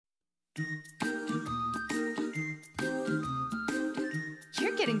You're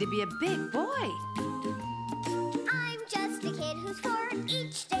getting to be a big boy. I'm just a kid who's 4.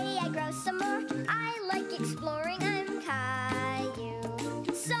 Each day I grow some more. I like exploring. I'm Caillou.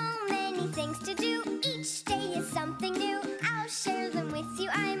 So many things to do. Each day is something new. I'll share them with you.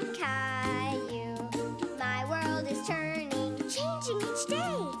 I'm Caillou. My world is turning, changing each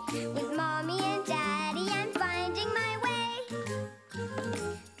day. With Mommy and Daddy, I'm finding my way.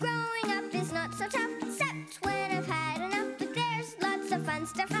 Growing up is not so tough, except when I've had enough. But there's lots of fun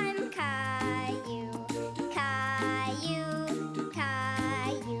stuff. I'm Caillou. Caillou,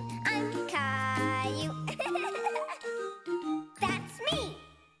 Caillou, I'm Caillou. That's me.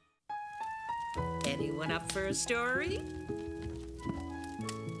 Anyone up for a story?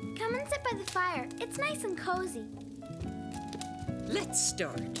 Come and sit by the fire. It's nice and cozy. Let's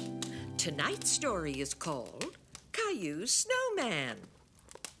start. Tonight's story is called Caillou's Snowman.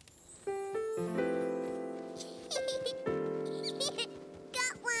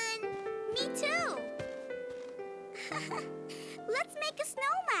 Got one. Me too. Let's make a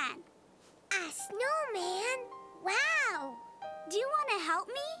snowman. A snowman? Wow. Do you want to help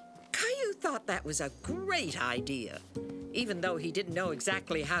me? Caillou thought that was a great idea, even though he didn't know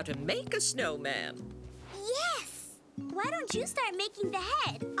exactly how to make a snowman. Yes. Why don't you start making the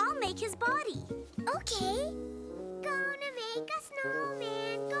head? I'll make his body. Okay. Gonna make a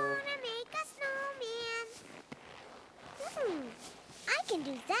snowman. Gonna make a snowman. I can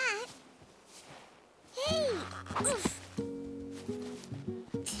do that. Hey. Oof.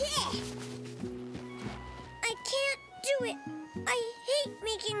 I can't do it. I hate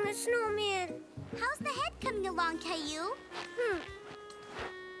making the snowman. How's the head coming along, Caillou?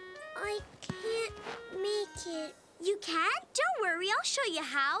 I can't make it. You can't? Don't worry, I'll show you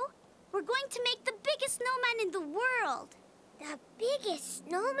how. We're going to make the biggest snowman in the world. The biggest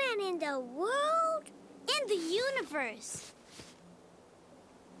snowman in the world? In the universe.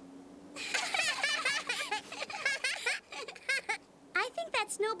 I think that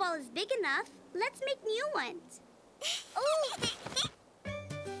snowball is big enough. Let's make new ones. Oh!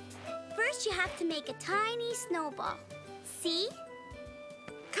 First, you have to make a tiny snowball. See?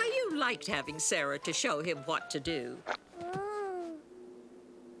 Caillou liked having Sarah to show him what to do. Oh.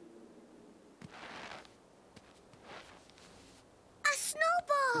 A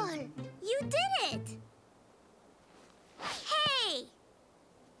snowball! You did it! Hey!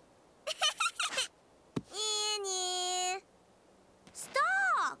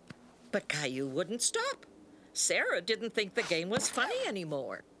 Stop! But Caillou wouldn't stop. Sarah didn't think the game was funny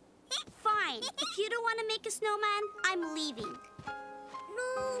anymore. Fine. If you don't want to make a snowman, I'm leaving.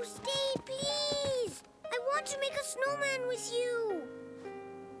 No, stay, please. I want to make a snowman with you.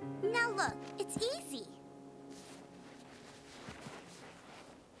 Now look, it's easy.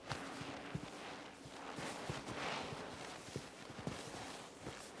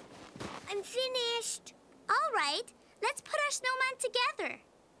 I'm finished. All right, let's put our snowman together.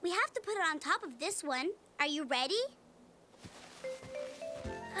 We have to put it on top of this one. Are you ready?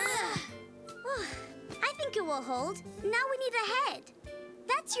 I think it will hold. Now we need a head.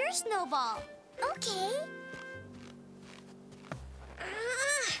 That's your snowball. Okay.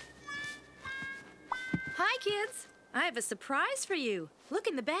 Hi, kids. I have a surprise for you. Look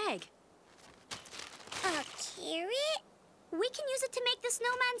in the bag. A carrot? We can use it to make the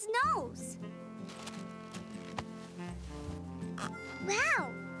snowman's nose.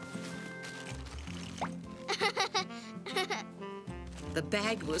 Wow. The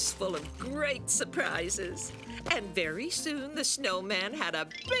bag was full of great surprises. And very soon the snowman had a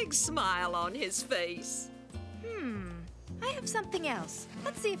big smile on his face. I have something else.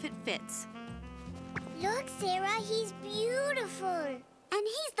 Let's see if it fits. Look, Sarah, he's beautiful. And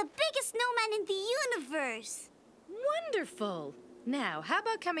he's the biggest snowman in the universe. Wonderful. Now, how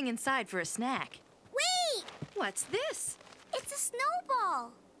about coming inside for a snack? Wait! What's this? It's a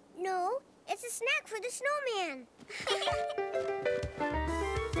snowball. No, it's a snack for the snowman.